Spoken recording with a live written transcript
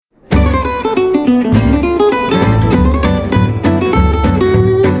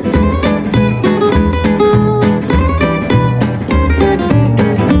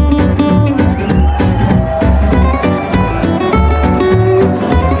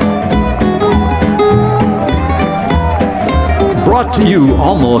brought to you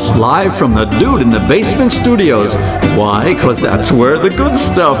almost live from the Dude in the Basement Studios. Why? Because that's where the good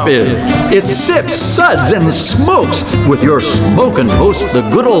stuff is. It's Sips, Suds, and Smokes with your smoking host, the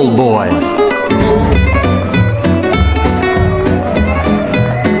good old boys.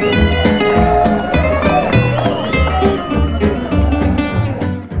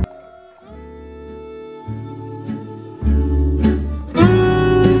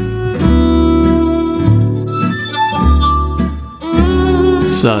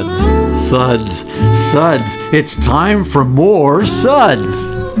 Suds, Suds, Suds. It's time for more Suds.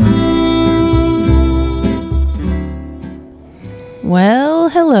 Well,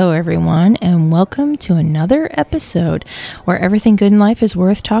 hello everyone, and welcome to another episode where everything good in life is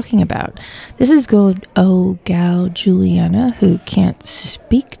worth talking about. This is good old gal Juliana, who can't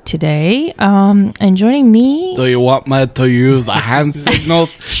speak today, and joining me... Do you want me to use the hand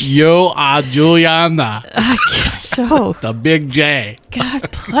signals? You are Juliana. I guess so. The big J.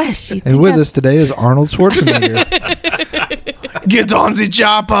 God bless you. And with us today is Arnold Schwarzenegger. Get on the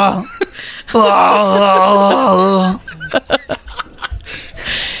chopper.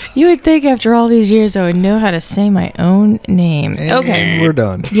 You would think after all these years I would know how to say my own name. And okay. we're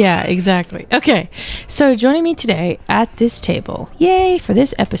done. Yeah, exactly. Okay. So joining me today at this table, yay, for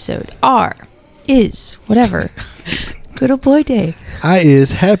this episode, is whatever. Good old boy Dave. I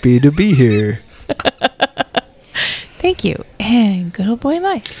is happy to be here. Thank you. And good old boy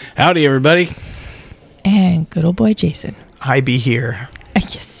Mike. Howdy, everybody. And good old boy Jason. I be here.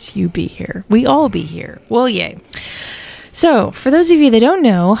 Yes, you be here. We all be here. Well, yay. So, for those of you that don't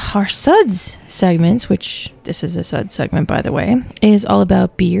know, our Suds segments, which this is a Suds segment, by the way, is all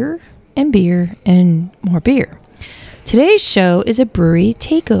about beer and more beer. Today's show is a brewery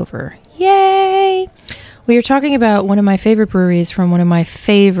takeover. Yay! We are talking about one of my favorite breweries from one of my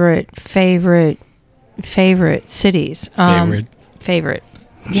favorite cities. Favorite.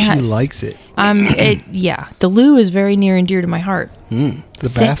 Yes. She likes it. Yeah. The Lou is very near and dear to my heart.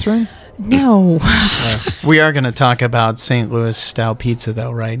 The bathroom? No. We are going to talk about St. Louis style pizza,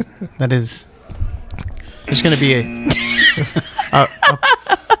 though, right? That is... There's going to be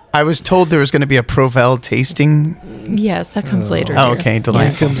I was told there was going to be a Provel tasting. Yes, that comes later. Oh, okay. Here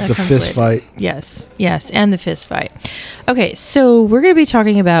Delightful. comes the fist fight. Yes, and the fist fight. Okay, so we're going to be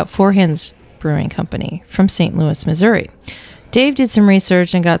talking about Four Hands Brewing Company from St. Louis, Missouri. Dave did some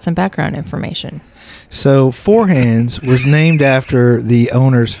research and got some background information. So, Four Hands was named after the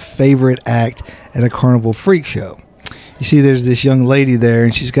owner's favorite act at a carnival freak show. You see, there's this young lady there,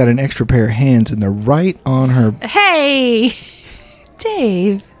 and she's got an extra pair of hands, and they're right on her... Hey!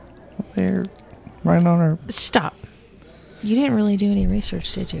 Dave. They're right on her... Stop. You didn't really do any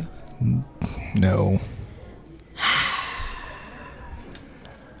research, did you? No.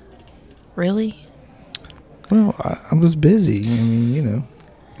 Really? Well, I was busy. I mean, you know.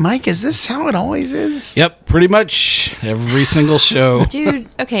 Mike, is this how it always is? Yep, pretty much every single show. Dude,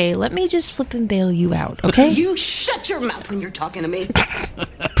 okay, let me just flip and bail you out, okay? You shut your mouth when you're talking to me.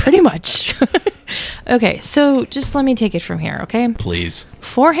 Pretty much. Okay, so just let me take it from here, okay? Please.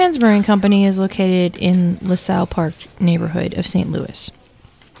 Four Hands Brewing Company is located in LaSalle Park neighborhood of St. Louis.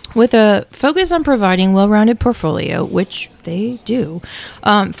 With a focus on providing well-rounded portfolio, which they do,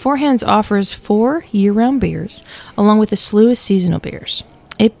 Four Hands offers 4 year-round beers, along with a slew of seasonal beers.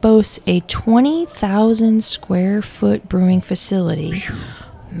 It boasts a 20,000 square foot brewing facility.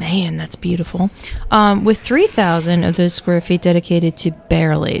 Man, that's beautiful. With 3,000 of those square feet dedicated to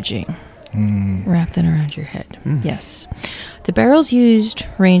barrel aging. Wrap that around your head. Yes. The barrels used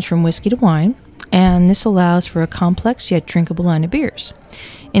range from whiskey to wine, and this allows for a complex yet drinkable line of beers.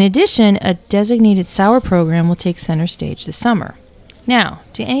 In addition, a designated sour program will take center stage this summer. Now,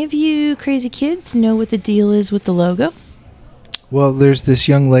 do any of you crazy kids know what the deal is with the logo? Well, there's this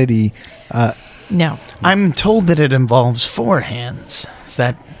young lady... No. I'm told that it involves 4 hands. Is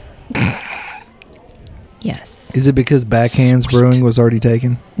that... Yes. Is it because Backhands Brewing was already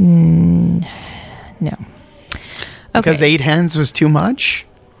taken? No. Because 8 hands was too much?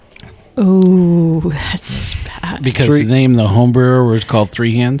 Oh, that's bad. Because the name of the home brewer was called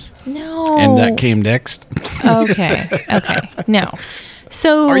Three Hands? No. And that came next? Okay. No.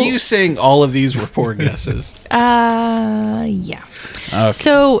 So... Are you saying all of these were poor guesses? Yeah. Okay.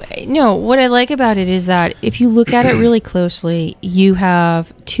 So, no, what I like about it is that if you look at it really closely, you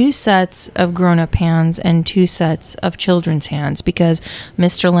have 2 sets of grown-up hands and 2 sets of children's hands because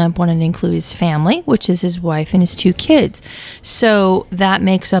Mr. Lamp wanted to include his family, which is his wife and his 2 kids. So that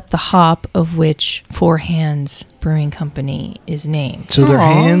makes up the hop of which Four Hands Brewing Company is named. So their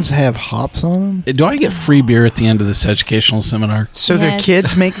hands have hops on them? Do I get free beer at the end of this educational seminar? So their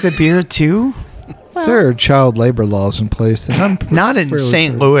kids make the beer too? There are child labor laws in place that I'm Not in fairly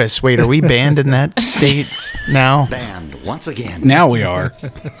St. sure. Louis. Wait, are we banned in that state now? Banned once again. Now we are.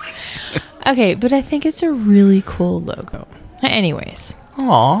 Okay, but I think it's a really cool logo. Anyways,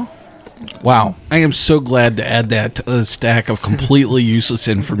 Aw. Wow. I am so glad to add that to a stack of completely useless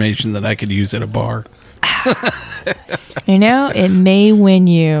information that I could use at a bar. it may win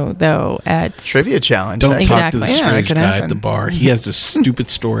you though at Trivia challenge. Don't That- talk to the Exactly. Yeah, that strange could guy happen. at the bar. He has this stupid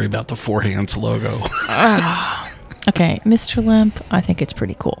story about the Four Hands logo. Okay, Mr. Limp, I think it's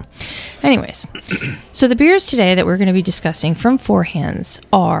pretty cool. Anyways, so the beers today that we're going to be discussing from Four Hands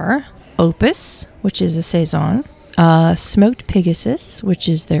are Opus, which is a Saison, Smoked Pegasus, which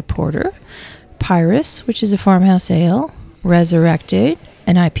is their porter, Pyrus, which is a farmhouse ale, Resurrected,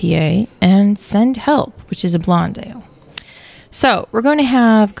 an IPA, and Send Help, which is a blonde ale. So we're going to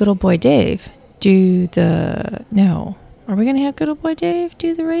have good old boy Dave do the... No. Are we going to have good old boy Dave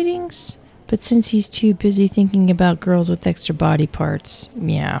do the ratings? But since he's too busy thinking about girls with extra body parts,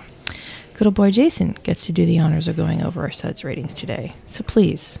 yeah. Good old boy Jason gets to do the honors of going over our suds ratings today. So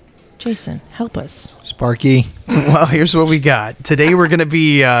please, Jason, help us. Sparky. Well, here's what we got. Today we're going to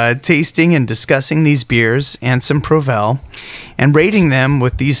be tasting and discussing these beers and some Provel and rating them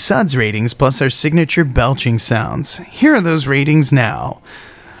with these suds ratings plus our signature belching sounds. Here are those ratings now.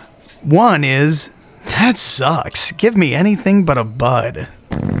 1 is, that sucks. Give me anything but a bud.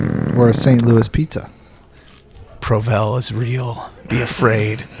 Or a St. Louis pizza. Provel is real. Be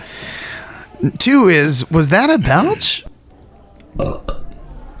afraid. 2 is, was that a belch?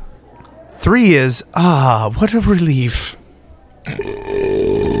 3 is, what a relief.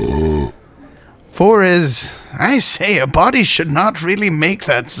 4 is, I say, a body should not really make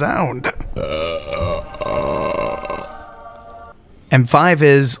that sound. And 5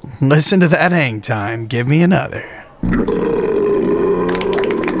 is, listen to that hang time, give me another.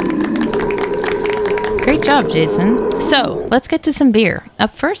 Great job, Jason. So let's get to some beer.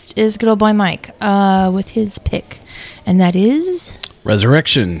 Up first is good old boy Mike with his pick, and that is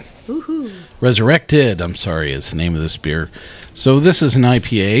Resurrection. Resurrected, is the name of this beer. So this is an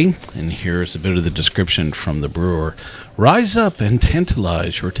IPA, and here's a bit of the description from the brewer. Rise up and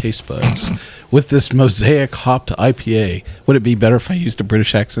tantalize your taste buds with this mosaic hopped IPA. Would it be better if I used a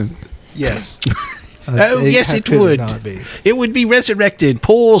British accent? Yes. Yes, it could would. not be. It would be resurrected.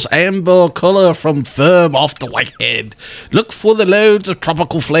 Pulls amber color from firm off the white head. Look for the loads of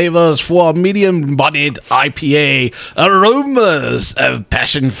tropical flavors for a medium-bodied IPA. Aromas of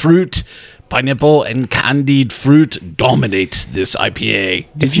passion fruit, pineapple, and candied fruit dominate this IPA.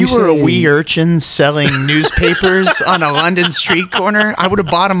 If you were a say- wee urchin selling newspapers on a London street corner, I would have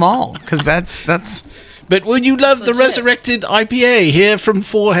bought them all, because that's But would you love the resurrected IPA here from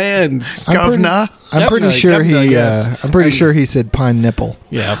Four Hands? governor. I'm pretty Governor, sure governor, yes. I'm pretty sure he said pine nipple.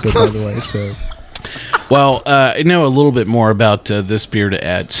 Yeah. So by the way, so Well, I know a little bit more about this beer to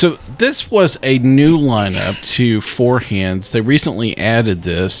add. So this was a new lineup to Four Hands. They recently added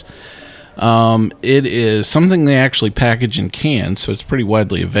this. It is something they actually package in cans, so it's pretty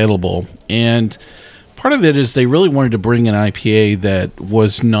widely available. And part of it is they really wanted to bring an IPA that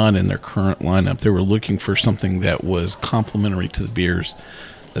was not in their current lineup. They were looking for something that was complementary to the beers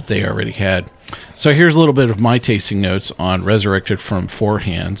that they already had. So here's a little bit of my tasting notes on Resurrected from Four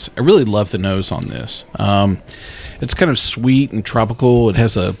Hands. I really love the nose on this. It's kind of sweet and tropical. It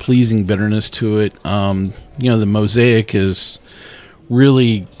has a pleasing bitterness to it. The mosaic is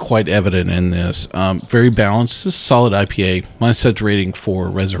really quite evident in this. Very balanced. This is a solid IPA. My suds rating for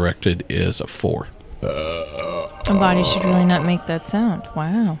Resurrected is a 4. a body should really not make that sound.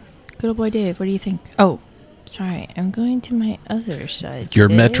 Wow. Good old boy Dave, what do you think? Oh, sorry, I'm going to my other side. Your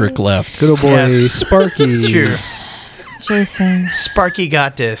today. metric left. good old boy Yes. Sparky. It's true. Jason. Sparky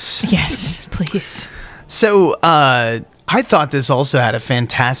got this. Yes, please. So I thought this also had a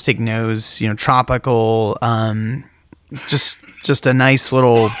fantastic nose, tropical, just a nice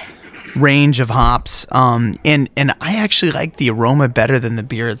little range of hops. And I actually like the aroma better than the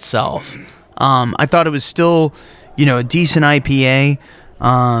beer itself. I thought it was still, a decent IPA.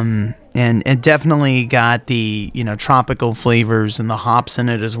 And definitely got the, tropical flavors and the hops in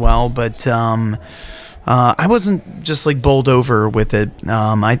it as well. But I wasn't just like bowled over with it.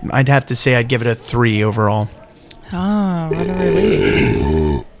 I'd have to say I'd give it a 3 overall. Oh, what a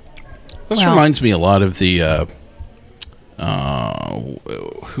relief. This Well- reminds me a lot of the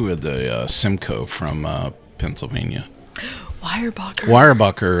who had the Simcoe from Pennsylvania.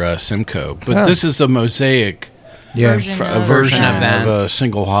 Weyerbacher Simcoe. But this is a mosaic Yeah. version of that. of a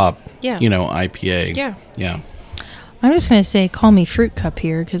single hop, Yeah. IPA. Yeah. Yeah. I'm just going to say, call me Fruit Cup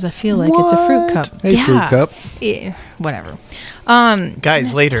here because I feel like it's a fruit cup. Hey, Fruit Cup. Yeah, whatever.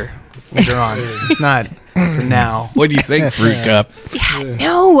 Guys, later. later on. It's not for now. What do you think, Fruit Cup?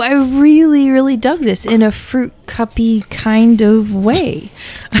 No, I really, really dug this in a fruit cuppy kind of way.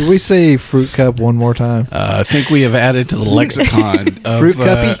 Can we say fruit cup one more time? I think we have added to the lexicon of, Fruit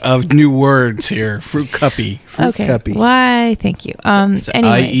cuppy? Of new words here. Fruit cuppy. Okay. cuppy. Why? Thank you. Is it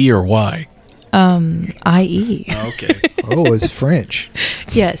Anyways, I-E or Y? I-E. Okay. Oh, it's French.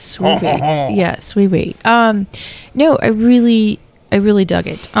 Yes, we wait. Yes, we wait. No, I really dug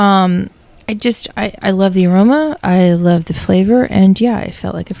it. I love the aroma. I love the flavor, and yeah, it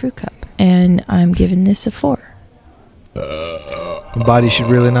felt like a fruit cup. And I'm giving this a 4. The body should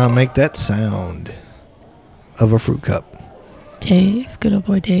really not make that sound of a fruit cup. Dave, good old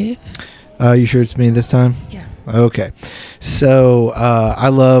boy Dave. You sure it's me this time? Yeah. Okay. So I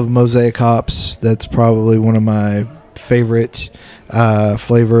love Mosaic hops. That's probably one of my favorite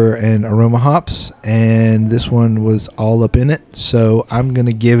flavor and aroma hops. And this one was all up in it. So I'm going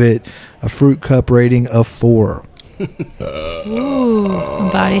to give it a fruit cup rating of 4. Ooh,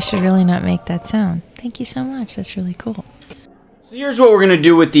 my body should really not make that sound. Thank you so much. That's really cool. So here's what we're going to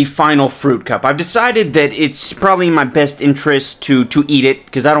do with the final fruit cup. I've decided that it's probably in my best interest to eat it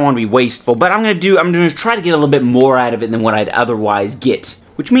because I don't want to be wasteful, but I'm going to try to get a little bit more out of it than what I'd otherwise get,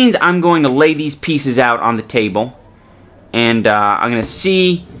 which means I'm going to lay these pieces out on the table and I'm going to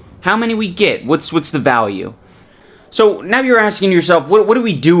see how many we get. What's the value? So now you're asking yourself, what do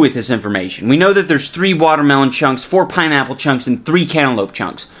we do with this information? We know that there's 3 watermelon chunks, 4 pineapple chunks, and 3 cantaloupe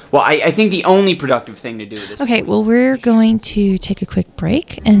chunks. Well, I think the only productive thing to do at this Okay, well, we're going to take a quick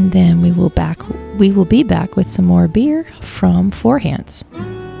break, and then we will be back with some more beer from Four Hands.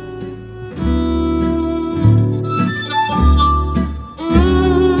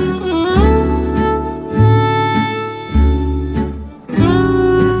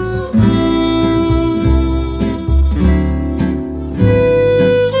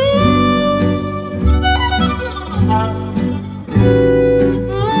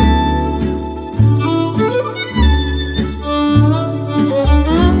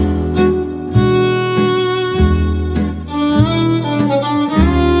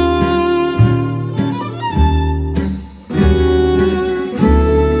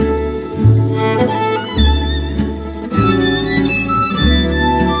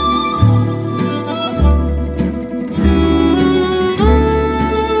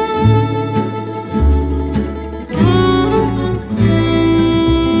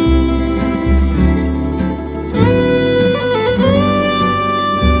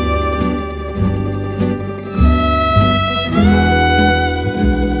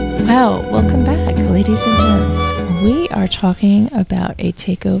 Well, welcome back, ladies and gents. We are talking about a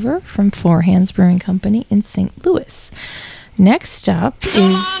takeover from Four Hands Brewing Company in St. Louis. Next up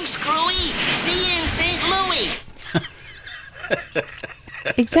is... Screwy! See you in St. Louis!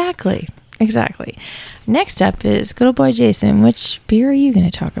 Exactly. Next up is good old boy Jason. Which beer are you going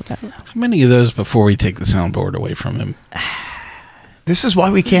to talk about? How many of those before we take the soundboard away from him? This is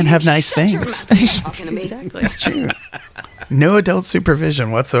why we can't have nice Shut your things. mouth when you're talking to me. Exactly. It's true. No adult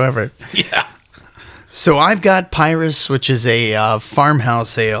supervision whatsoever. Yeah. So I've got Pyrus, which is a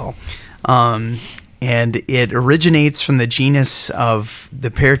farmhouse ale. And it originates from the genus of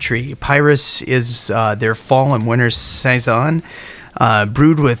the pear tree. Pyrus is their fall and winter saison,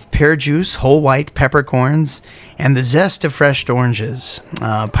 brewed with pear juice, whole white peppercorns, and the zest of fresh oranges.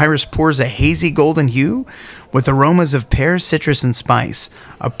 Pyrus pours a hazy golden hue with aromas of pear, citrus, and spice,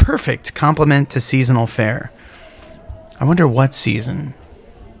 a perfect complement to seasonal fare. I wonder what season.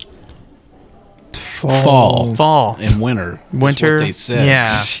 Fall. And winter. is Winter. What they said.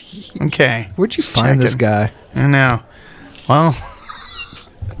 Yeah. Okay. Where'd you Just find this checking. guy? I know. Well,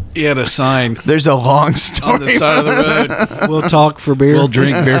 He had a sign there's a long story. on the side of the road. We'll talk for beer. We'll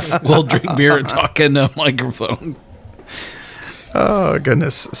drink beer. We'll drink beer and talk in a microphone. Oh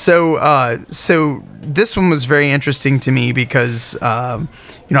goodness. So this one was very interesting to me because I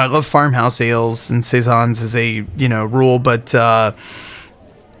love farmhouse ales and saisons as a rule, but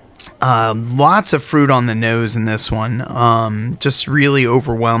lots of fruit on the nose in this one. Just really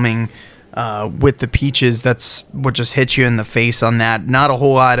overwhelming with the peaches. That's what just hits you in the face on that. Not a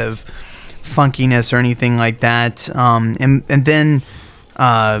whole lot of funkiness or anything like that. And then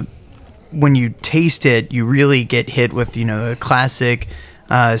when you taste it, you really get hit with the classic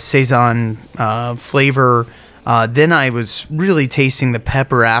saison flavor. Then I was really tasting the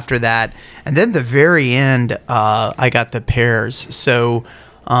pepper after that, and then the very end, I got the pears. So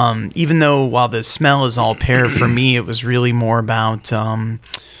even though while the smell is all pear, for me it was really more about some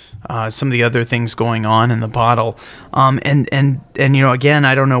of the other things going on in the bottle. And again,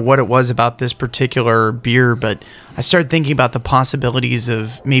 I don't know what it was about this particular beer, but I started thinking about the possibilities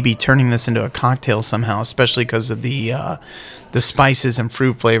of maybe turning this into a cocktail somehow, especially because of the spices and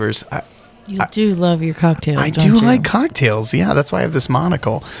fruit flavors. You do love your cocktails. I don't do you? like cocktails. Yeah, that's why I have this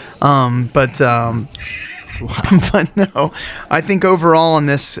monocle. But no, I think overall on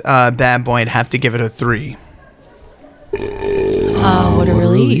this bad boy, I'd have to give it a 3. Oh, what a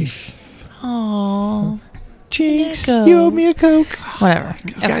relief. Oh. Jinx, Nico. you owe me a Coke. Whatever.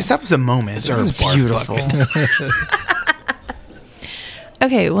 Guys, that was a moment. It was beautiful.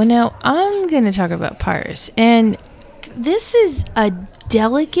 Okay, well, now I'm going to talk about Pyrus. And this is a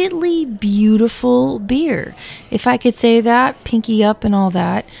delicately beautiful beer. If I could say that, pinky up and all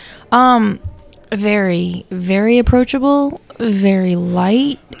that. Very, very approachable, very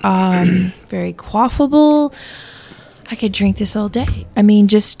light, very quaffable. I could drink this all day. I mean,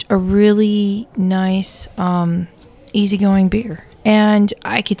 just a really nice, easygoing beer. And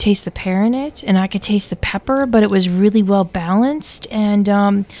I could taste the pear in it, and I could taste the pepper, but it was really well balanced. And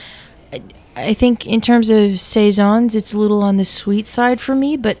I think in terms of saisons, it's a little on the sweet side for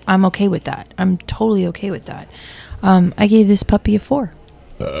me, but I'm okay with that. I'm totally okay with that. I gave this puppy a 4.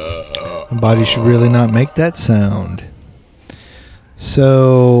 Somebody should really not make that sound.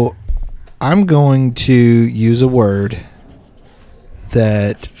 So I'm going to use a word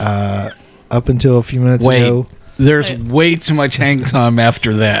that up until a few minutes ago. There's way too much hang time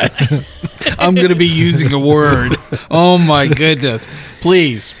after that. I'm going to be using a word. Oh my goodness!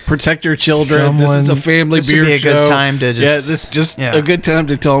 Please protect your children. This is a family beer show. This would be a good show. time to just a good time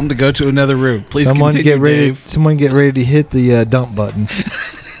to tell them to go to another room. Please continue, get ready. Dave. Someone get ready to hit the dump button.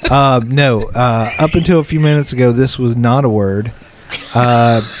 No, up until a few minutes ago, this was not a word.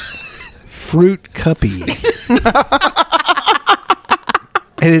 Fruit cuppy.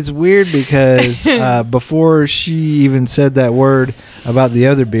 And it's weird because before she even said that word about the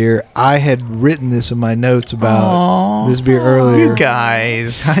other beer, I had written this in my notes about this beer earlier. You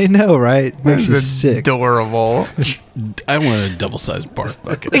guys. I know, right? Makes you This is sick. adorable. I want a double-sized bark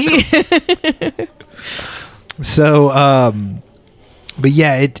bucket. So, but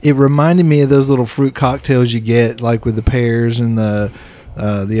yeah, it reminded me of those little fruit cocktails you get, like with the pears and the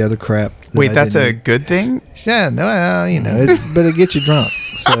other crap. Wait, that's a good thing? Yeah, no, well, it's but it gets you drunk.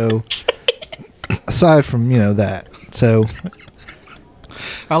 So, aside from that, so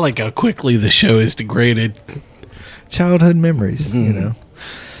I like how quickly the show is degraded. childhood memories,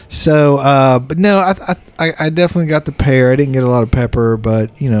 So, but no, I definitely got the pear. I didn't get a lot of pepper,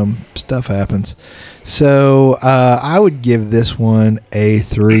 but stuff happens. So, I would give this one a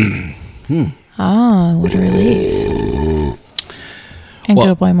 3. Ah, what a relief. And Well-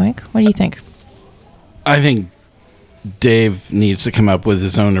 good boy, Mike. What do you think? I think Dave needs to come up with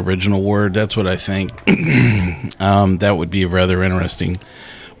his own original word. That's what I think. That would be rather interesting.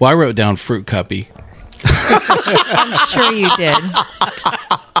 Well, I wrote down fruit cuppy. I'm sure you did.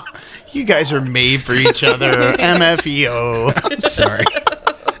 You guys are made for each other. MFEO. Sorry.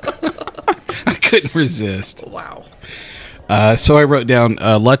 I couldn't resist. Wow. So I wrote down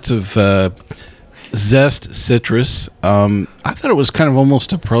lots of zest citrus. I thought it was kind of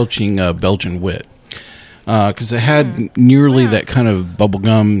almost approaching Belgian wit. Because it had nearly that kind of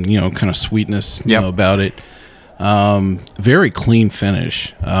bubblegum, kind of sweetness about it. Very clean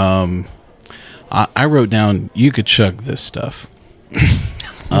finish. I wrote down, you could chug this stuff.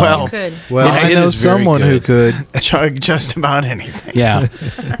 Well, Good. Well, Yeah, I it know is very someone who good. could. chug just about anything. Yeah.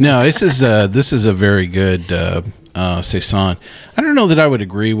 No, this is a very good saison. I don't know that I would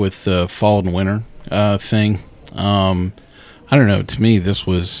agree with the fall and winter thing. I don't know. To me, this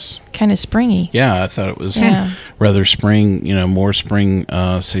was Kind of springy. I thought it was Yeah. rather spring. More spring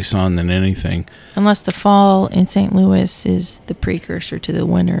saison than anything. Unless the fall in St. Louis is the precursor to the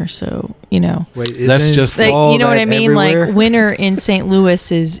winter, so Wait, That's isn't just- like fall you know what that I mean. everywhere? Like winter in St.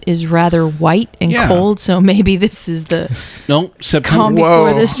 Louis is rather white and Yeah. cold, so maybe this is the No, September. calm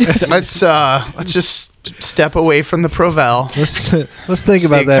before this. Let's just step away from the Provel. let's think See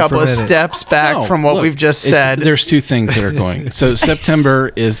about a that couple for a of minute. steps back No, from what look, we've just it- said. There's two things that are going. So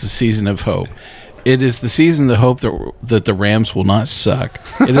September is the season of hope. It is the season of hope that the Rams will not suck.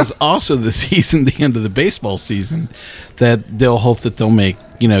 It is also the season, the end of the baseball season, that they'll hope that they'll make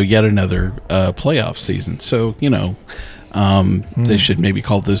yet another playoff season. So they should maybe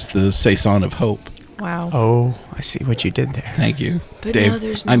call this the saison of hope. Wow. Oh, I see what you did there. Thank you, But Dave. no,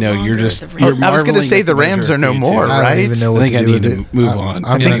 there's no I know you're longer just. the Rams. You're I was gonna marveling say at the me Rams here, are no you more, two. I right? don't even know what I think to I do need with to it. move on.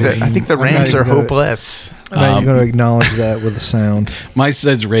 I think the I'm not Rams even are gonna- hopeless. I'm not even going to acknowledge that with a sound. My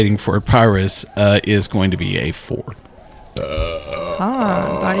Suds rating for Pyrus is going to be a 4.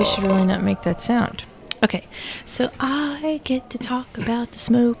 Body should really not make that sound. Okay, so I get to talk about the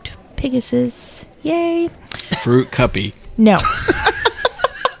smoked Pegasus. Yay. Fruit cuppy. No.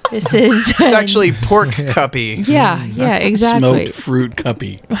 This is... It's actually pork cuppy. Yeah, exactly. Smoked fruit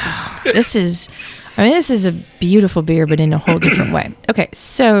cuppy. This is a beautiful beer, but in a whole different way. Okay,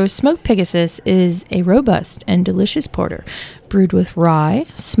 so Smoked Pegasus is a robust and delicious porter brewed with rye,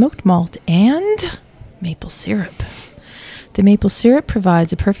 smoked malt, and maple syrup. The maple syrup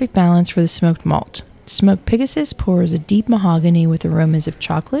provides a perfect balance for the smoked malt. Smoked Pegasus pours a deep mahogany with aromas of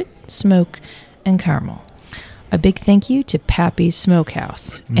chocolate, smoke, and caramel. A big thank you to Pappy's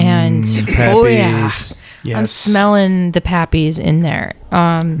Smokehouse. And oh yeah, Yes. I'm smelling the Pappy's in there.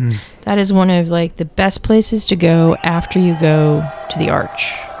 That is one of like the best places to go after you go to the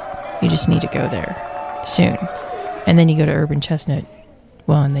Arch. You just need to go there soon, and then you go to Urban Chestnut.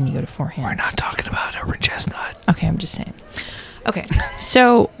 Well, and then you go to Four Hands. We're not talking about Urban Chestnut. Okay, I'm just saying. Okay,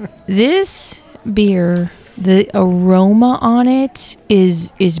 so this beer, the aroma on it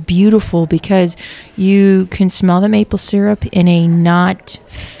is beautiful because you can smell the maple syrup in a not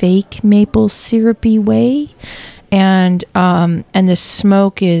fake maple syrupy way, and the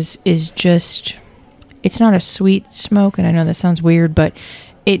smoke is just, it's not a sweet smoke, and I know that sounds weird, but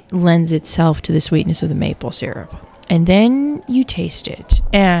it lends itself to the sweetness of the maple syrup. And then you taste it,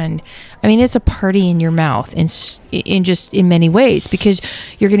 and I mean, it's a party in your mouth in many ways, because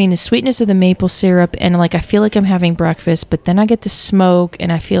you're getting the sweetness of the maple syrup, and like I feel like I'm having breakfast, but then I get the smoke,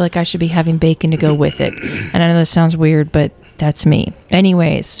 and I feel like I should be having bacon to go with it. And I know that sounds weird, but that's me.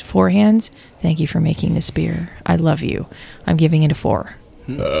 Anyways, Four Hands, thank you for making this beer. I love you. I'm giving it a 4.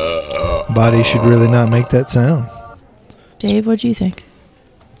 Body should really not make that sound. Dave, what do you think?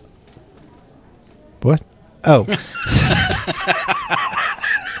 What? Oh.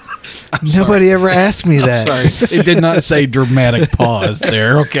 Nobody ever asked me that. Sorry, it did not say dramatic pause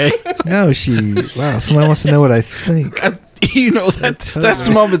there. Okay, No, wow, somebody wants to know what I think. you know that's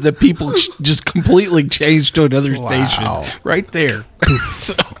the moment that people just completely change to another station. Right there.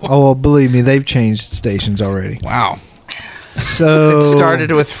 Oh, well, believe me, they've changed stations already. Wow. So It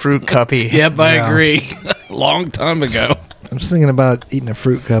started with fruit cuppy. Yep, I Yeah. agree. Long time ago. I was thinking about eating a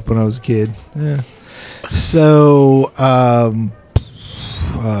fruit cup when I was a kid. Yeah. So,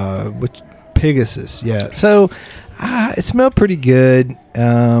 which Pegasus? Yeah. So, it smelled pretty good.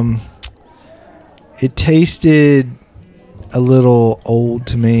 It tasted a little old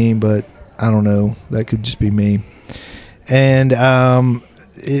to me, but I don't know. That could just be me. And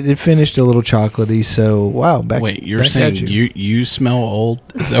it finished a little chocolatey. So, wow. Wait, you're back saying at you smell old?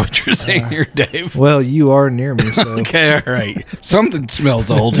 Is that what you're saying here, Dave? Well, you are near me, so Okay, all right. Something smells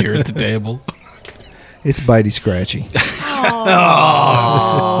old here at the table. it's bitey scratchy.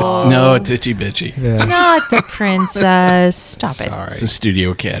 No, it's itchy bitchy. Yeah. Not the princess. Stop it. It's a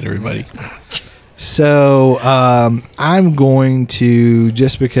studio cat, everybody. So I'm going to,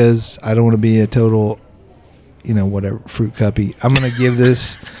 just because I don't want to be a total, whatever, fruit cuppy, I'm going to give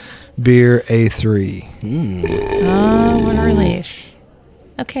this beer a 3. Oh, what a relief.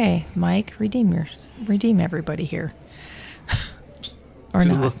 Okay, Mike, redeem everybody here. Or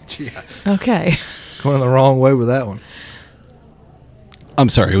not. Okay. Going the wrong way with that one. I'm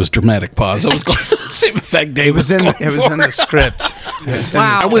sorry, it was dramatic pause. I was going for the same effect Dave was going It was in the script.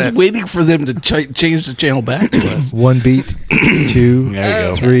 Wow. I was waiting for them to change the channel back to us. 1 beat, 2, There you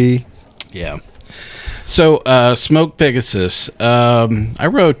go. 3. Yeah. So, Smoked Pegasus. I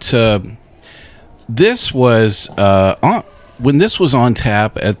wrote, this was, when this was on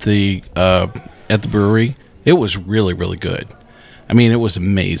tap at the brewery, it was really, really good. I mean, it was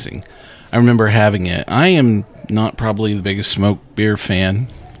amazing. I remember having it. I am not probably the biggest smoked beer fan,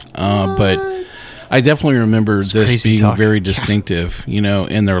 but I definitely remember this being very distinctive, in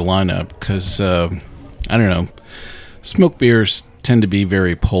their lineup, because, I don't know, smoked beers tend to be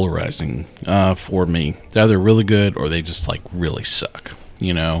very polarizing for me. They're either really good or they just, really suck,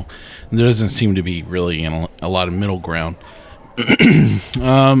 There doesn't seem to be really a lot of middle ground.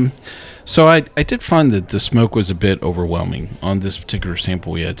 So I did find that the smoke was a bit overwhelming on this particular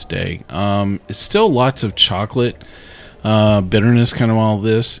sample we had today. It's still lots of chocolate, bitterness, kind of all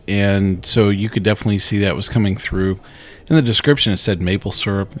this, and so you could definitely see that was coming through. In the description, it said maple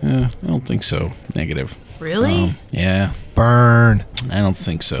syrup. I don't think so. Negative. Really? Yeah, Burn. I don't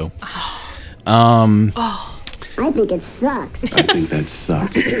think so. I think it sucks. I think that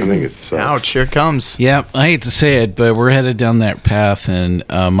sucks. I think it sucks. Ouch, here it comes. Yeah, I hate to say it, but we're headed down that path, and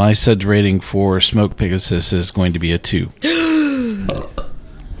my suds rating for Smoked Pegasus is going to be a 2.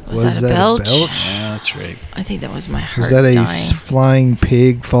 Was that a belch? Yeah, that's right. I think that was my heart Was that a dying. flying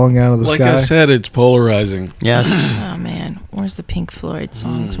pig falling out of the Like sky? I said, it's polarizing. Yes. Oh man, where's Where's the Pink Floyd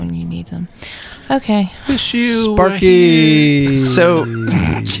songs when you need them? Okay. Wish you Sparky. So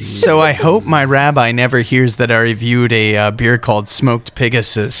I hope my rabbi never hears that I reviewed a beer called Smoked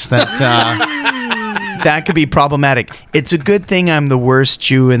Pegasus. That could be problematic. It's a good thing I'm the worst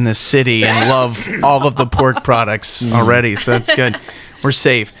Jew in the city and love all of the pork products already, so that's good. We're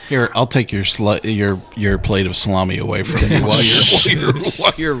safe. Here, I'll take your plate of salami away from you while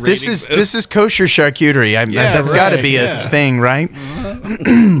you're rating This is kosher charcuterie. That's got to be a thing, right?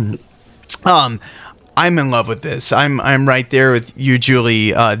 I'm in love with this. I'm right there with you,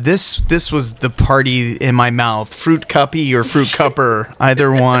 Julie. This was the party in my mouth. Fruit cuppy or fruit cupper,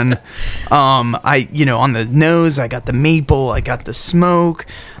 either one. On the nose, I got the maple, I got the smoke.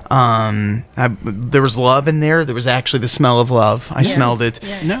 There was love in there. There was actually the smell of love. I smelled it.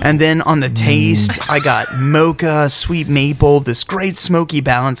 Yeah. No. And then on the taste, I got mocha, sweet maple, this great smoky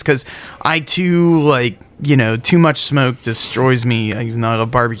balance, because I too, too much smoke destroys me. I love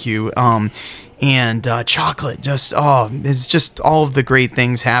barbecue. And chocolate, it's just all of the great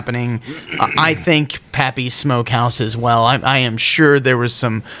things happening. I think Pappy's Smokehouse as well. I am sure there was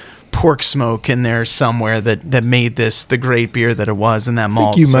some pork smoke in there somewhere that made this the great beer that it was in that malt.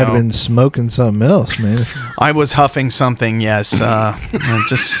 I think you might have been smoking something else, man. I was huffing something, yes.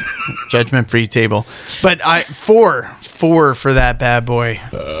 Just judgment-free table. But four for that bad boy.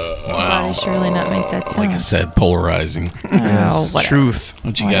 Wow. Why surely not make that sound? Like I said, polarizing. Truth. Why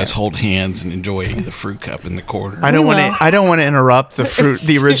don't you guys hold hands and enjoy the fruit cup in the corner? I don't want to interrupt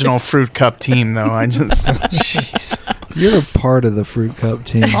the original fruit cup team, though. I just jeez. You're a part of the fruit cup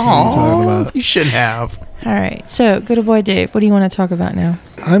team. What are you talking about? You should have. All right. So, good boy Dave, what do you want to talk about now?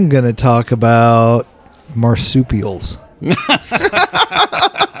 I'm going to talk about marsupials.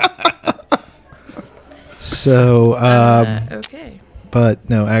 So, okay. But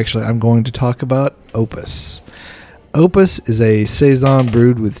no, actually, I'm going to talk about Opus. Opus is a saison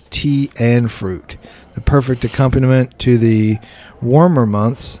brewed with tea and fruit. The perfect accompaniment to the warmer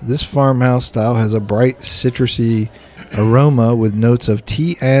months. This farmhouse style has a bright citrusy aroma with notes of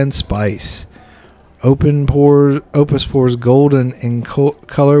tea and spice. Opus pours golden in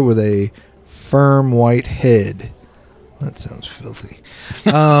color with a firm white head. That sounds filthy.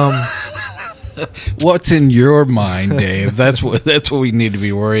 What's in your mind, Dave? That's what we need to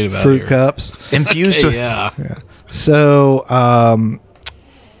be worried about. Fruit here. cups. Infused with yeah. So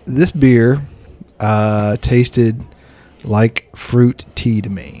this beer tasted like fruit tea to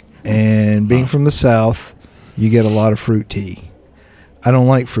me. And being from the South, you get a lot of fruit tea. I don't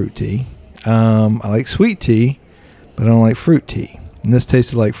like fruit tea. I like sweet tea, but I don't like fruit tea. And this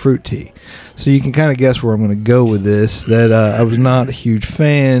tasted like fruit tea. So you can kind of guess where I'm going to go with this, that I was not a huge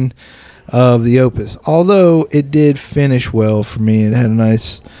fan of the Opus. Although it did finish well for me. It had a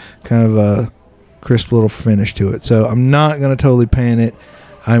nice kind of a crisp little finish to it. So I'm not going to totally pan it.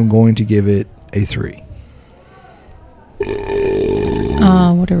 I'm going to give it a 3.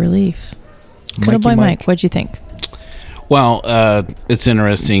 What a relief. Good boy Mike, what'd you think? Well, it's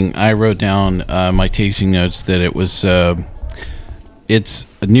interesting. I wrote down my tasting notes that it was it's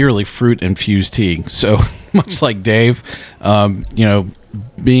a nearly fruit-infused tea. So much like Dave,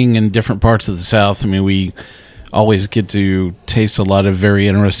 being in different parts of the South, I mean, we always get to taste a lot of very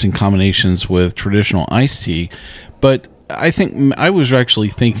interesting combinations with traditional iced tea. But I think I was actually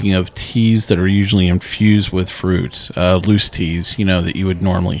thinking of teas that are usually infused with fruits, loose teas, that you would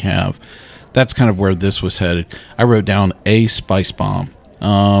normally have. That's kind of where this was headed. I wrote down a spice bomb.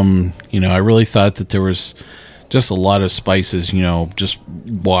 I really thought that there was just a lot of spices, just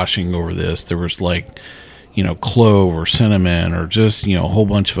washing over this. There was clove or cinnamon or just, a whole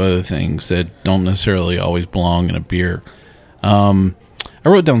bunch of other things that don't necessarily always belong in a beer. I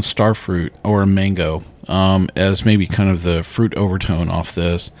wrote down starfruit or mango as maybe kind of the fruit overtone off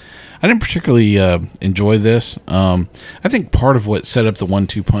this. I didn't particularly enjoy this. I think part of what set up the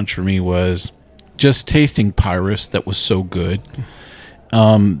 1-2 punch for me was just tasting Pyrus that was so good.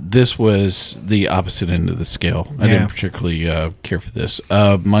 This was the opposite end of the scale. I didn't particularly care for this.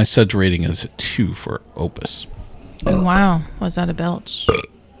 My suds rating is 2 for Opus. Oh, wow. Was that a belch?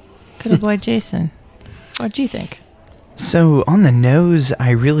 Good boy Jason. What'd you think? So on the nose,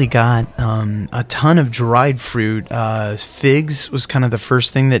 I really got a ton of dried fruit. Figs was kind of the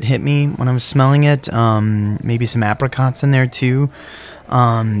first thing that hit me when I was smelling it. Maybe some apricots in there too.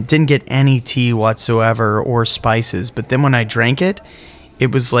 Didn't get any tea whatsoever or spices. But then when I drank it,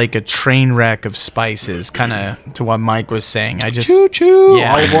 it was like a train wreck of spices, kind of to what Mike was saying. I just choo-choo,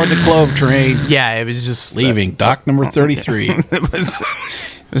 all aboard the clove train. Yeah, it was just leaving dock number 33.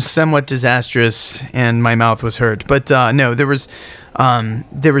 It was somewhat disastrous, and my mouth was hurt. But no, there was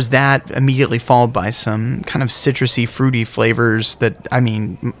that immediately followed by some kind of citrusy, fruity flavors that, I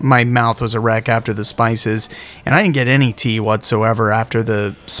mean, my mouth was a wreck after the spices, and I didn't get any tea whatsoever after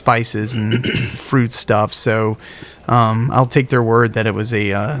the spices and fruit stuff. So I'll take their word that it was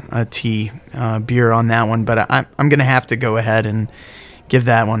a tea beer on that one. But I'm going to have to go ahead and give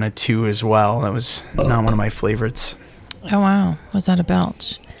that one a 2 as well. That was not one of my favorites. Oh, wow. What's that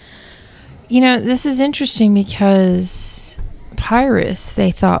about? You know, this is interesting because Pyrus, they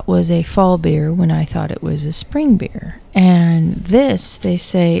thought was a fall beer when I thought it was a spring beer. And this, they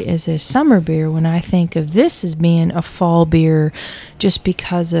say, is a summer beer when I think of this as being a fall beer just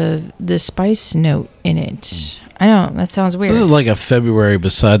because of the spice note in it. I know, that sounds weird. This is like a February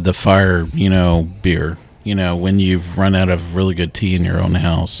beside the fire, beer. When you've run out of really good tea in your own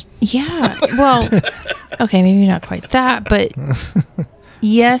house. Yeah, well, okay, maybe not quite that, but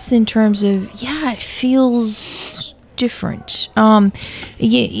yes, in terms of, it feels different, and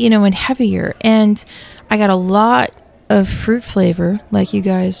heavier. And I got a lot of fruit flavor, like you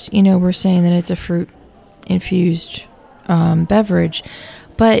guys, were saying that it's a fruit-infused beverage.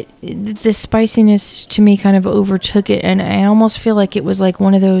 But the spiciness to me kind of overtook it, and I almost feel like it was like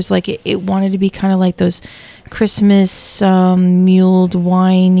one of those, like it wanted to be kind of like those Christmas mulled,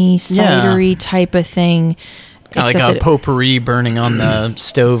 winey, cidery type of thing. Like a potpourri burning on the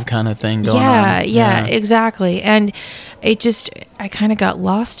stove kind of thing going on. Yeah, exactly. And I kind of got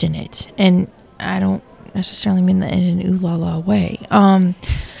lost in it, and I don't necessarily mean that in an ooh la la way.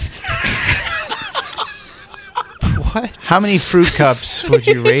 What? How many fruit cups would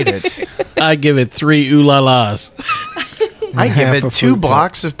you rate it? I give it 3 ooh la las. I give it 2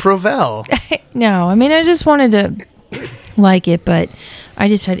 blocks of Provel. No, I mean, I just wanted to like it, but I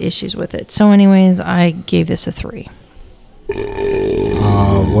just had issues with it. So anyways, I gave this a 3.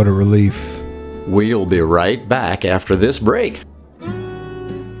 Oh, what a relief. We'll be right back after this break.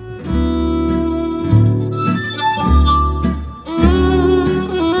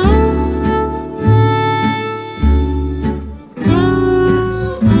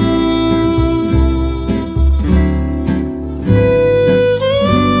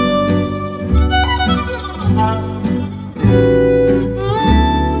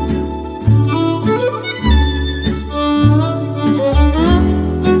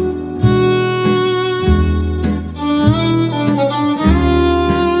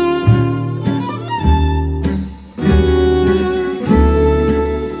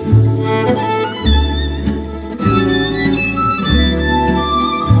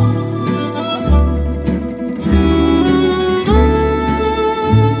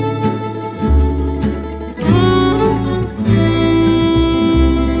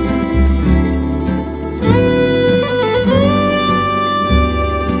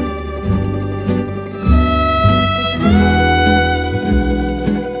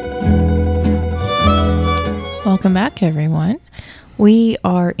 Welcome back, everyone. We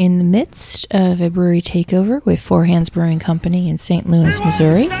are in the midst of a brewery takeover with Four Hands Brewing Company in St. Louis,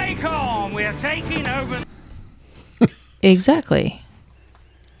 Missouri. Stay calm. We're taking over. Exactly.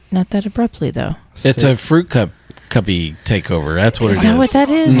 Not that abruptly, though. It's a fruit cuppy takeover. That's what it is. Is that what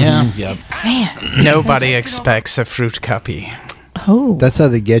that is? Yeah. Yep. Man. Nobody expects a fruit cuppy. Oh. That's how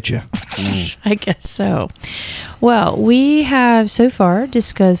they get you. I guess so. Well, we have so far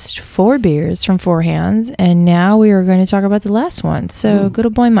discussed 4 beers from Four Hands, and now we are going to talk about the last one. So, good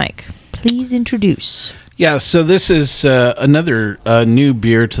old boy Mike, please introduce. Yeah, so this is another new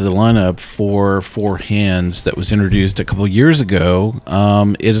beer to the lineup for Four Hands that was introduced a couple years ago.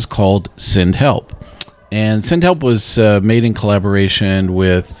 It is called Send Help. And Send Help was made in collaboration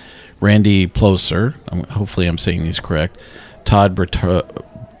with Randy Ploser. Hopefully I'm saying these correct. Todd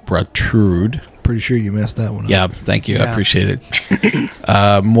Bratrude. Pretty sure you messed that one up. Yeah, thank you. I appreciate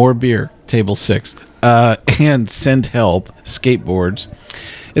it. More beer, table 6. And Send Help skateboards.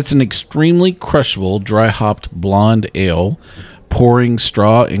 It's an extremely crushable, dry-hopped blonde ale, pouring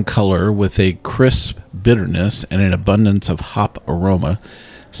straw in color with a crisp bitterness and an abundance of hop aroma.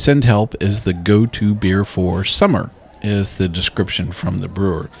 Send Help is the go-to beer for summer, is the description from the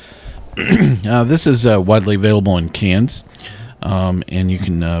brewer. This is widely available in cans, and you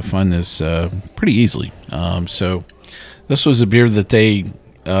can find this pretty easily. So this was a beer that they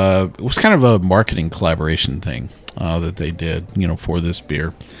it was kind of a marketing collaboration thing that they did, for this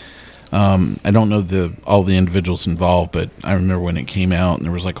beer. I don't know all the individuals involved, but I remember when it came out and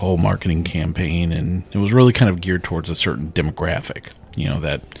there was like a whole marketing campaign, and it was really kind of geared towards a certain demographic,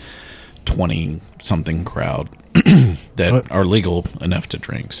 that 20-something crowd that are legal enough to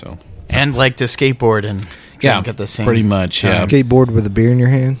drink. So. And like to skateboard and drink at the same. Pretty much. Yeah. Skateboard with a beer in your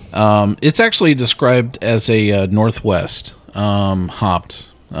hand. It's actually described as a Northwest hopped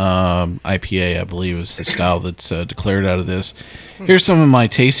IPA, I believe is the style that's declared out of this. Here's some of my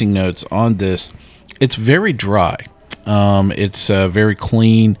tasting notes on this. It's very dry. It's very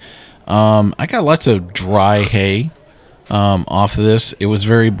clean. I got lots of dry hay off of this. It was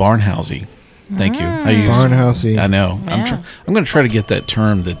very barnhousey. Thank you. Barnhousey. I know. Yeah. I'm going to try to get that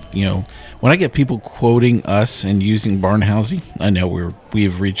term that, when I get people quoting us and using barnhousey, I know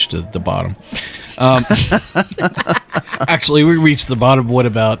we've reached the bottom. Actually, we reached the bottom. What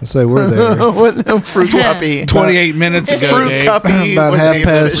about? So we're there. Fruit cuppy? 28 minutes ago, Fruit Dave. cuppy. About was half the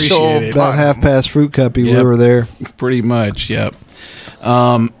past. official Appreciate it. About half past fruit cuppy. Yep. We were there. Pretty much, yep.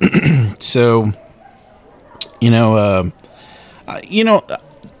 So,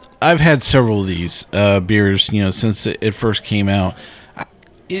 I've had several of these beers, since it first came out.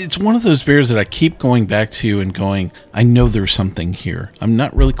 It's one of those beers that I keep going back to and going, I know there's something here. I'm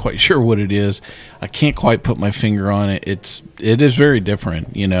not really quite sure what it is. I can't quite put my finger on it. It is very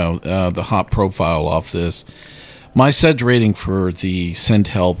different, the hop profile off this. My Suds rating for the Send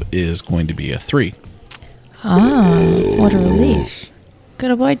Help is going to be a 3. What a relief.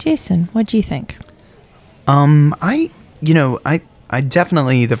 Good old boy Jason, what do you think? I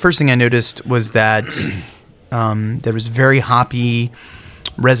definitely, the first thing I noticed was that there was very hoppy,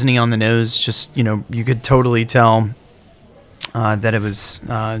 resiny on the nose. Just, you could totally tell that it was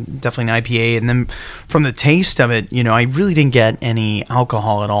definitely an IPA. And then from the taste of it, I really didn't get any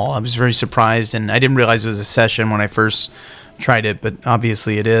alcohol at all. I was very surprised, and I didn't realize it was a session when I first tried it, but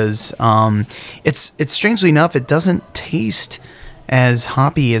obviously it is. It's strangely enough, it doesn't taste as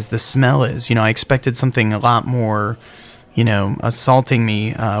hoppy as the smell is. I expected something a lot more, assaulting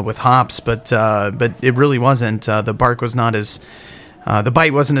me with hops, but it really wasn't. The bark was not as, the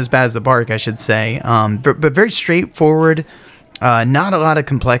bite wasn't as bad as the bark, I should say. But very straightforward. Not a lot of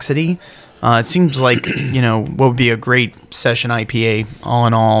complexity. It seems like what would be a great session IPA all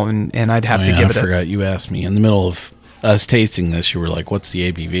in all, and I'd have to give it. I forgot you asked me in the middle of us tasting this. You were like, "What's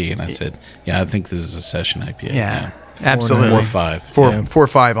the ABV?" And I said, "Yeah, I think this is a session IPA." Yeah. Absolutely. 4 or 5. 4 or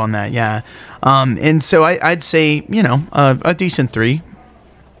 5 on that, yeah. And so I'd say, a decent 3.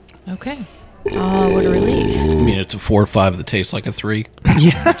 Okay. What a relief. I mean, it's a 4 or 5 that tastes like a 3.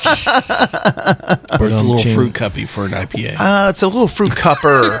 Yeah. Or it's a little fruit cuppy for an IPA. It's a little fruit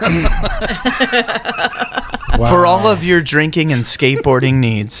cupper. For all of your drinking and skateboarding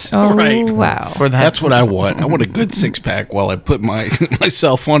needs. Oh, Right. wow. For that. That's what I want. I want a good 6-pack while I put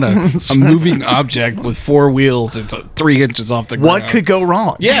myself on a moving object with 4 wheels. It's 3 inches off the ground. What could go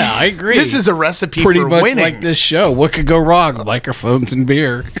wrong? Yeah, I agree. This is a recipe pretty for much winning. like this show. What could go wrong? Microphones and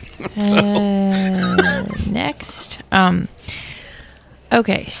beer. Next.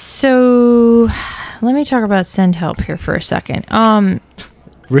 Okay, so let me talk about Send Help here for a second.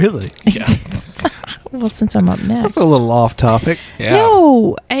 Really? Yeah. Well, since I'm up next. That's a little off topic. Yeah.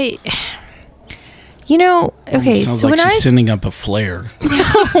 No, okay, Sounds so like when she's sending up a flare.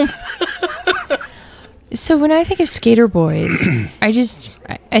 So when I think of skater boys, I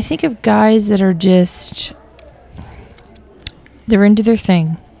think of guys that are just, they're into their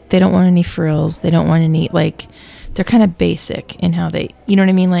thing. They don't want any frills. They don't want any, they're kind of basic in how they, you know what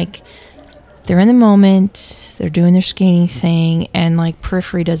I mean? Like, they're in the moment, they're doing their skating thing, and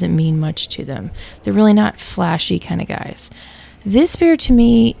periphery doesn't mean much to them. They're really not flashy kind of guys. This beer to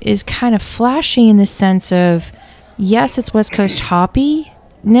me is kind of flashy in the sense of, yes, it's West Coast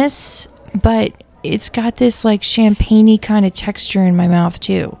hoppiness, but it's got this champagne-y kind of texture in my mouth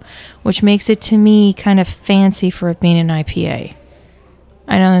too, which makes it to me kind of fancy for it being an IPA.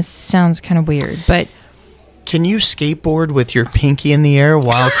 I know this sounds kind of weird, but Can you skateboard with your pinky in the air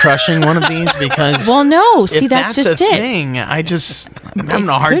while crushing one of these? Because well, no. See, if that's just a it. thing, I'm having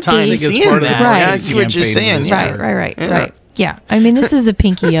a hard Could time be. seeing part of that. the Right. Yeah, I see what you're campaign saying. with Yeah. Right. Yeah. I mean, this is a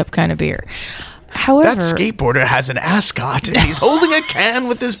pinky up kind of beer. However, That skateboarder has an ascot, and he's holding a can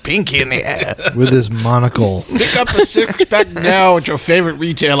with his pinky in the air. With his monocle. Pick up a 6-pack now at your favorite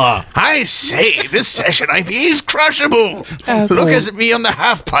retailer. I say, this session IPA is crushable. Oh, Look great. at me on the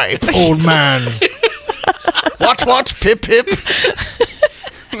half pipe. Old man. What, pip, pip.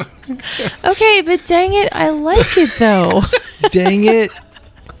 okay, but dang it, I like it though. Dang it.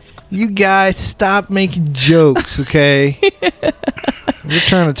 You guys stop making jokes, okay? We're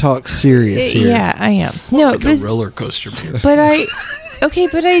trying to talk serious here. Yeah, I am. No, Like a roller coaster beer. but I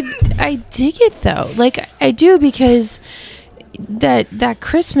dig it though. I do, because that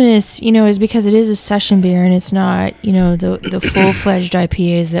Christmas, is because it is a session beer and it's not, the full-fledged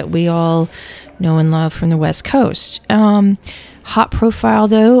IPAs that we all know and love from the West Coast. Hop profile,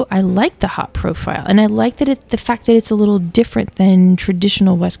 though, I like the hop profile, and I like that the fact that it's a little different than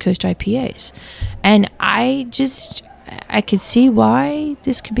traditional West Coast IPAs. And I could see why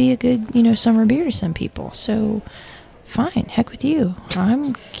this could be a good, summer beer to some people. So, fine, heck with you.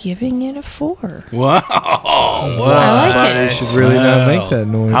 I'm giving it a 4. Wow. I like it. You should really not make that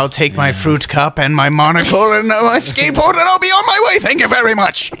noise. I'll take my fruit cup and my monocle and my skateboard, and I'll be on my way. Thank you very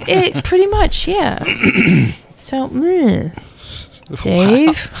much. It pretty much, yeah. So,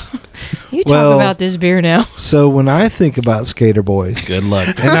 Dave, you talk about this beer now. So when I think about Skater Boys, Good luck.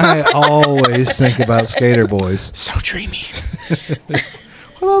 and I always think about Skater Boys, So dreamy. with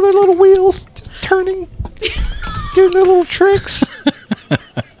all their little wheels just turning, doing their little tricks.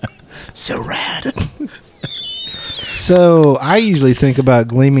 So rad. So I usually think about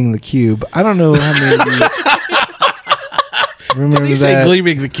Gleaming the Cube. I don't know how many of you remember Did he say that.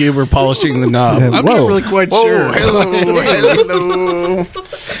 gleaming the cube or polishing the knob? Yeah, I'm whoa. not really quite Whoa, sure. hello.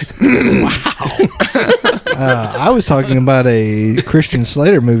 I was talking about a Christian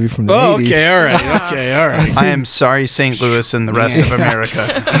Slater movie from the 80s. Okay, all right. I am sorry, St. Louis and the rest of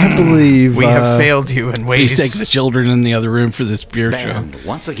America. I believe We have failed you in ways. Please take the children in the other room for this beer show. And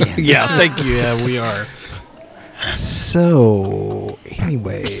once again. Yeah, thank you. Yeah, we are. So,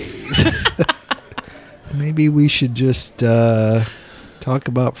 anyways, maybe we should just talk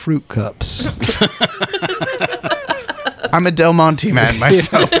about fruit cups. I'm a Del Monte man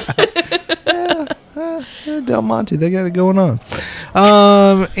myself. Del Monte, they got it going on.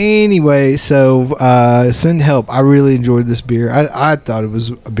 Anyway, so send help. I really enjoyed this beer. I thought it was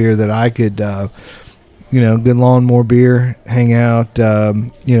a beer that I could, good lawnmower beer, hang out,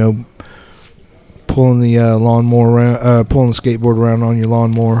 pulling the lawnmower around, pulling the skateboard around on your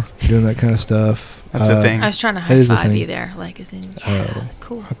lawnmower, doing that kind of stuff. That's a thing. I was trying to That high is a five thing. you there, like as in, yeah,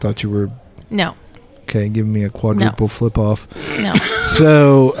 cool. I thought you were No, giving me a quadruple flip off. no.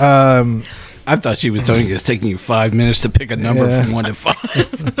 So, I thought she was telling you it's taking you 5 minutes to pick a number Yeah. from 1 to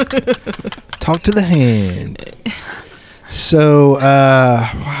 5. talk to the hand. So,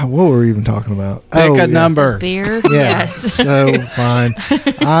 what were we even talking about? Pick a number. Beer, Yeah. yes. So fine.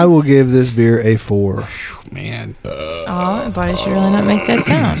 I will give this beer a 4. Man. Oh, but I should really not make that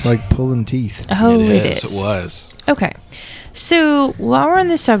sound. It's like pulling teeth. Oh, it It is. was. Okay. So while we're on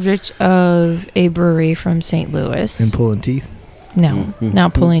the subject of a brewery from St. Louis, And pulling teeth. no,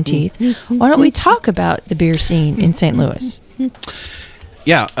 not pulling teeth, why don't we talk about the beer scene in St. Louis?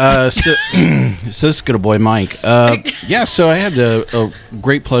 Yeah, so this is good old boy Mike. So I had a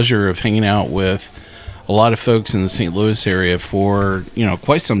great pleasure of hanging out with a lot of folks in the St. Louis area for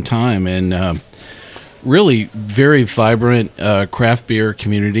quite some time, and really very vibrant craft beer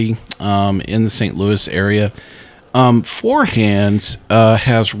community in the St. Louis area. Four Hands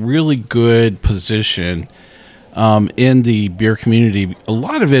has really good position in the beer community. A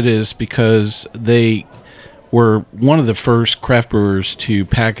lot of it is because they were one of the first craft brewers to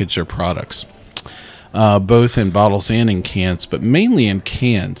package their products, both in bottles and in cans, but mainly in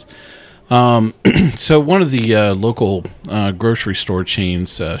cans. So one of the local grocery store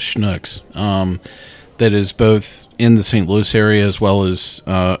chains, Schnucks, that is both in the St. Louis area as well as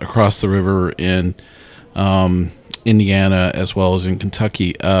across the river in Indiana as well as in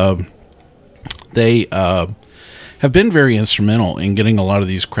Kentucky, they have been very instrumental in getting a lot of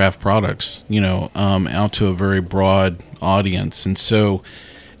these craft products, out to a very broad audience. And so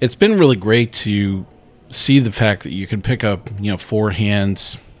it's been really great to see the fact that you can pick up, Four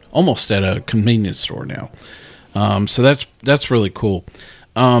Hands almost at a convenience store now. So that's really cool.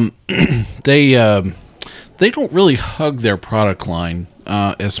 They don't really hug their product line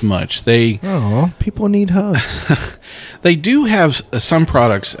as much. People need hugs. They do have some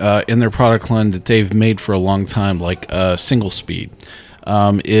products in their product line that they've made for a long time, like Single Speed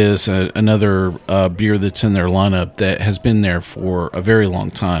is another beer that's in their lineup that has been there for a very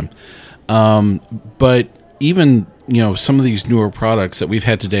long time. But even, some of these newer products that we've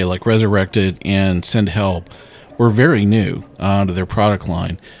had today, like Resurrected and Send Help, were very new to their product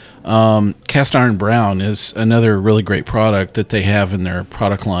line. Cast Iron Brown is another really great product that they have in their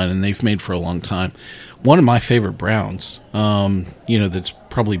product line, and they've made for a long time. One of my favorite browns, that's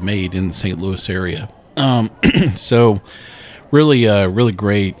probably made in the St. Louis area. So really, really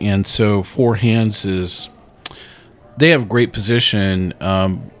great. And so Four Hands they have great position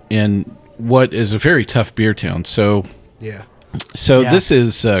in what is a very tough beer town. So Yeah. this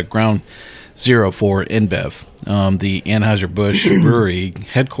is Ground Zero for InBev. The Anheuser-Busch brewery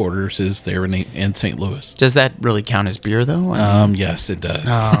headquarters is there in St. Louis. Does that really count as beer, though? Yes, it does.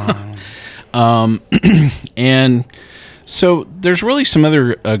 Oh. And So there's really some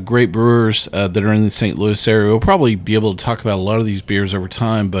other great brewers that are in the St. Louis area. We'll probably be able to talk about a lot of these beers over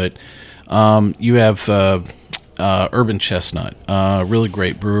time, but you have Urban Chestnut, really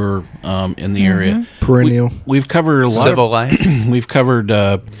great brewer in the area. Perennial. We've covered a lot Civil of Life. We've covered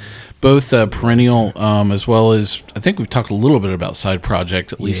both Perennial as well as I think we've talked a little bit about Side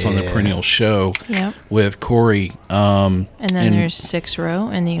Project, at least on the Perennial show with Corey. And then there's 6 Row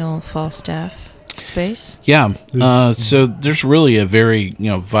in the old Falstaff space. Yeah. So there's really a very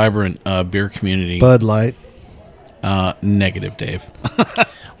vibrant beer community. Bud Light. Negative, Dave.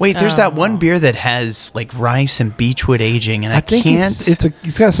 Wait, there's that one beer that has like rice and beechwood aging, and I think can't.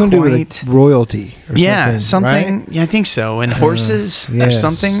 it's got something to do with like royalty. Or something. Right? Yeah, I think so. And horses or yes.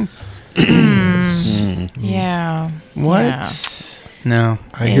 something. Yeah. What? Yeah. No.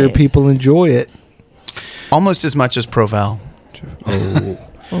 I hear people enjoy it. Almost as much as Provel.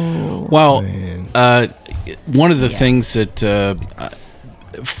 Well, one of the things that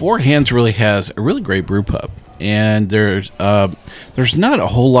Four Hands really has a really great brew pub, and there's not a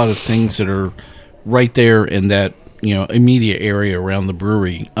whole lot of things that are right there in that immediate area around the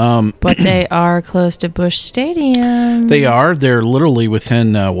brewery. But they are close to Busch Stadium. They are. They're literally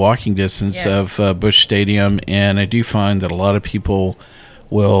within walking distance of Busch Stadium, and I do find that a lot of people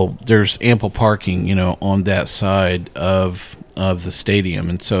there's ample parking, on that side of the stadium,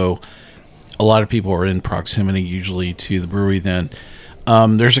 and so a lot of people are in proximity usually to the brewery then.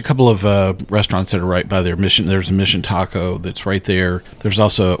 There's a couple of restaurants that are right by their Mission. There's a Mission Taco that's right there. There's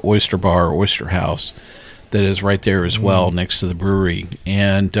also Oyster Bar, Oyster House, that is right there as well next to the brewery.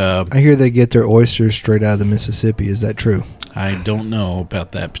 And I hear they get their oysters straight out of the Mississippi. Is that true? I don't know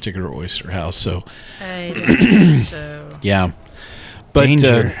about that particular Oyster House. So I don't think so. Yeah, but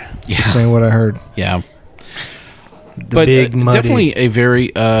Danger. Just saying what I heard. Yeah, But big muddy. Definitely a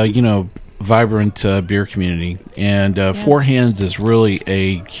very vibrant beer community, and Four Hands is really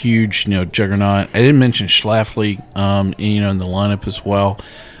a huge juggernaut. I didn't mention Schlafly in the lineup as well.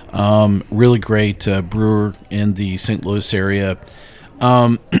 Really great brewer in the St. Louis area,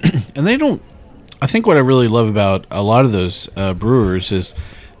 and they don't. I think what I really love about a lot of those brewers is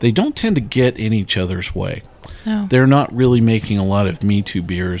they don't tend to get in each other's way. No. They're not really making a lot of Me Too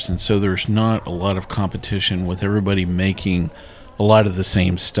beers, and so there's not a lot of competition with everybody making a lot of the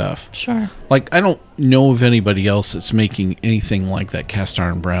same stuff. Sure. Like, I don't know of anybody else that's making anything like that cast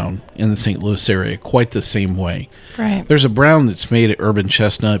iron brown in the St. Louis area quite the same way. Right. There's a brown that's made at Urban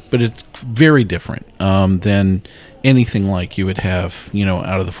Chestnut, but it's very different than anything like you would have,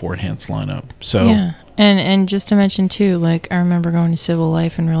 out of the Four Hands lineup. So yeah. And just to mention too, like I remember going to Civil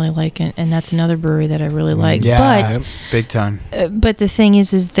Life and really liking, and that's another brewery that I really like. Yeah, but big time. But the thing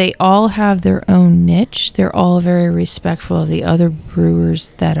is they all have their own niche. They're all very respectful of the other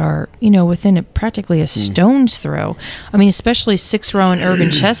brewers that are, within practically a stone's throw. I mean, especially 6 Row and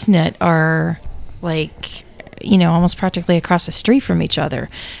Urban Chestnut are like, almost practically across the street from each other.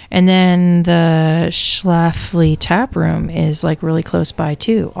 And then the Schlafly Tap Room is like really close by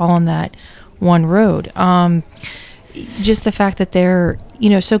too, all on that one road. Just the fact that they're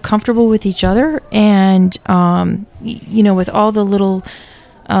so comfortable with each other, and with all the little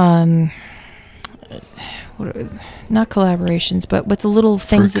not collaborations, but with the little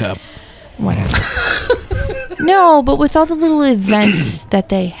things Fruit Cup. Whatever. No, but with all the little events that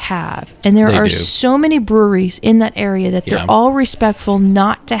they have, and there are so many breweries in that area that they're all respectful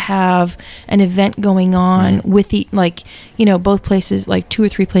not to have an event going on with the both places, like 2 or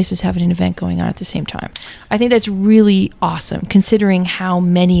 3 places having an event going on at the same time. I think that's really awesome considering how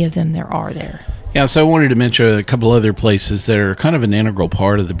many of them there are there. Yeah, so I wanted to mention a couple other places that are kind of an integral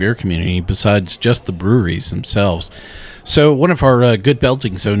part of the beer community besides just the breweries themselves. So one of our Good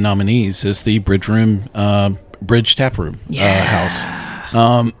Belting Zone nominees is the Bridge Tap Room house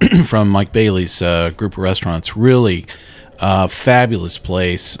from Mike Bailey's group of restaurants. Really fabulous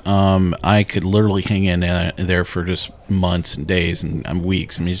place. I could literally hang in there for just months and days and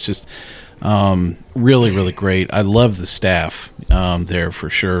weeks. I mean, it's just really, really great. I love the staff there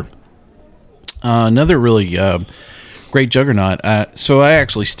for sure. Another really great juggernaut. So I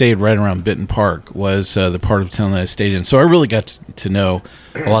actually stayed right around Benton Park, was the part of town that I stayed in. So I really got to know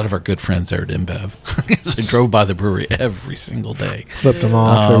a lot of our good friends there at InBev. So I drove by the brewery every single day. Flipped them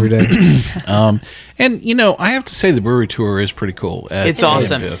off every day. And, I have to say the brewery tour is pretty cool. It's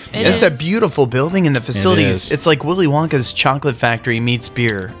awesome. It's a beautiful building, and the facilities. It's like Willy Wonka's chocolate factory meets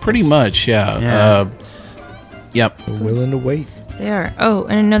beer. Pretty much, yeah. Yep. We're willing to wait. They are. Oh,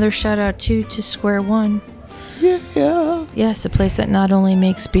 and another shout out too to Square One. Yeah. Yes, a place that not only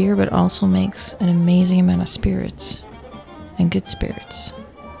makes beer but also makes an amazing amount of spirits and good spirits.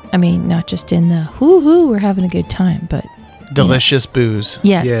 I mean, not just in the whoo-hoo, we're having a good time, but Delicious booze.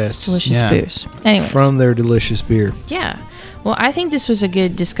 yes, delicious Yeah. booze. Anyways. From their delicious beer. Yeah. Well, I think this was a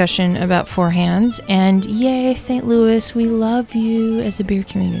good discussion about Four Hands, and yay, St. Louis, we love you as a beer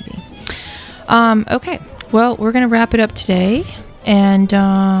community. Okay, well, we're going to wrap it up today, and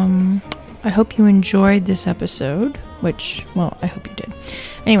I hope you enjoyed this episode, which, well, I hope you did.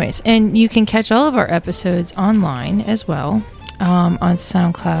 Anyways, and you can catch all of our episodes online as well, on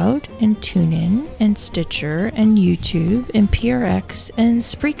SoundCloud and TuneIn and Stitcher and YouTube and PRX and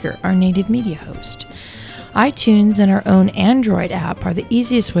Spreaker, our native media host. iTunes and our own Android app are the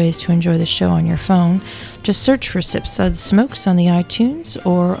easiest ways to enjoy the show on your phone. Just search for Sip Suds Smokes on the iTunes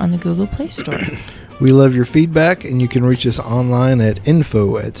or on the Google Play Store. We love your feedback, and you can reach us online at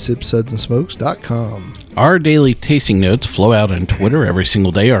info@sipsudsandsmokes.com. Our daily tasting notes flow out on Twitter every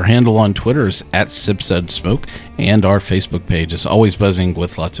single day. Our handle on Twitter is @SipSudSmoke, and our Facebook page is always buzzing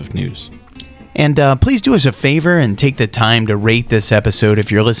with lots of news. And please do us a favor and take the time to rate this episode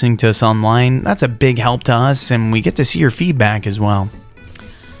if you're listening to us online. That's a big help to us, and we get to see your feedback as well.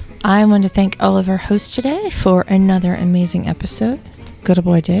 I want to thank all of our hosts today for another amazing episode. Good old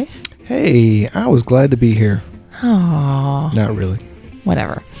boy Dave. Hey, I was glad to be here. Aww. Not really.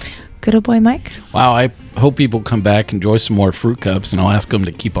 Whatever. Good old boy Mike. Wow, I hope people come back, enjoy some more fruit cups, and I'll ask them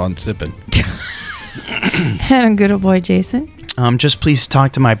to keep on sipping. And good old boy Jason. Just please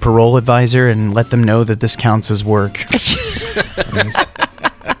talk to my parole advisor and let them know that this counts as work.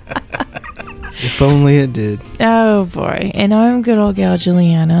 If only it did. Oh boy. And I'm good old gal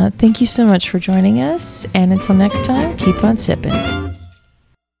Juliana. Thank you so much for joining us. And until next time, keep on sipping.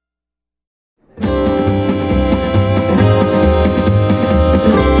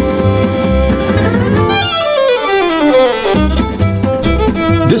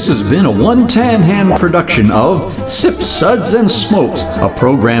 This has been a One Tan Hand production of Sip Suds and Smokes, a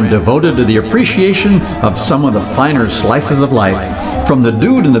program devoted to the appreciation of some of the finer slices of life. From the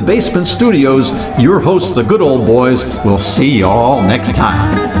Dude in the Basement Studios, your hosts, the Good Old Boys, will see y'all next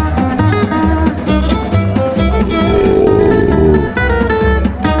time.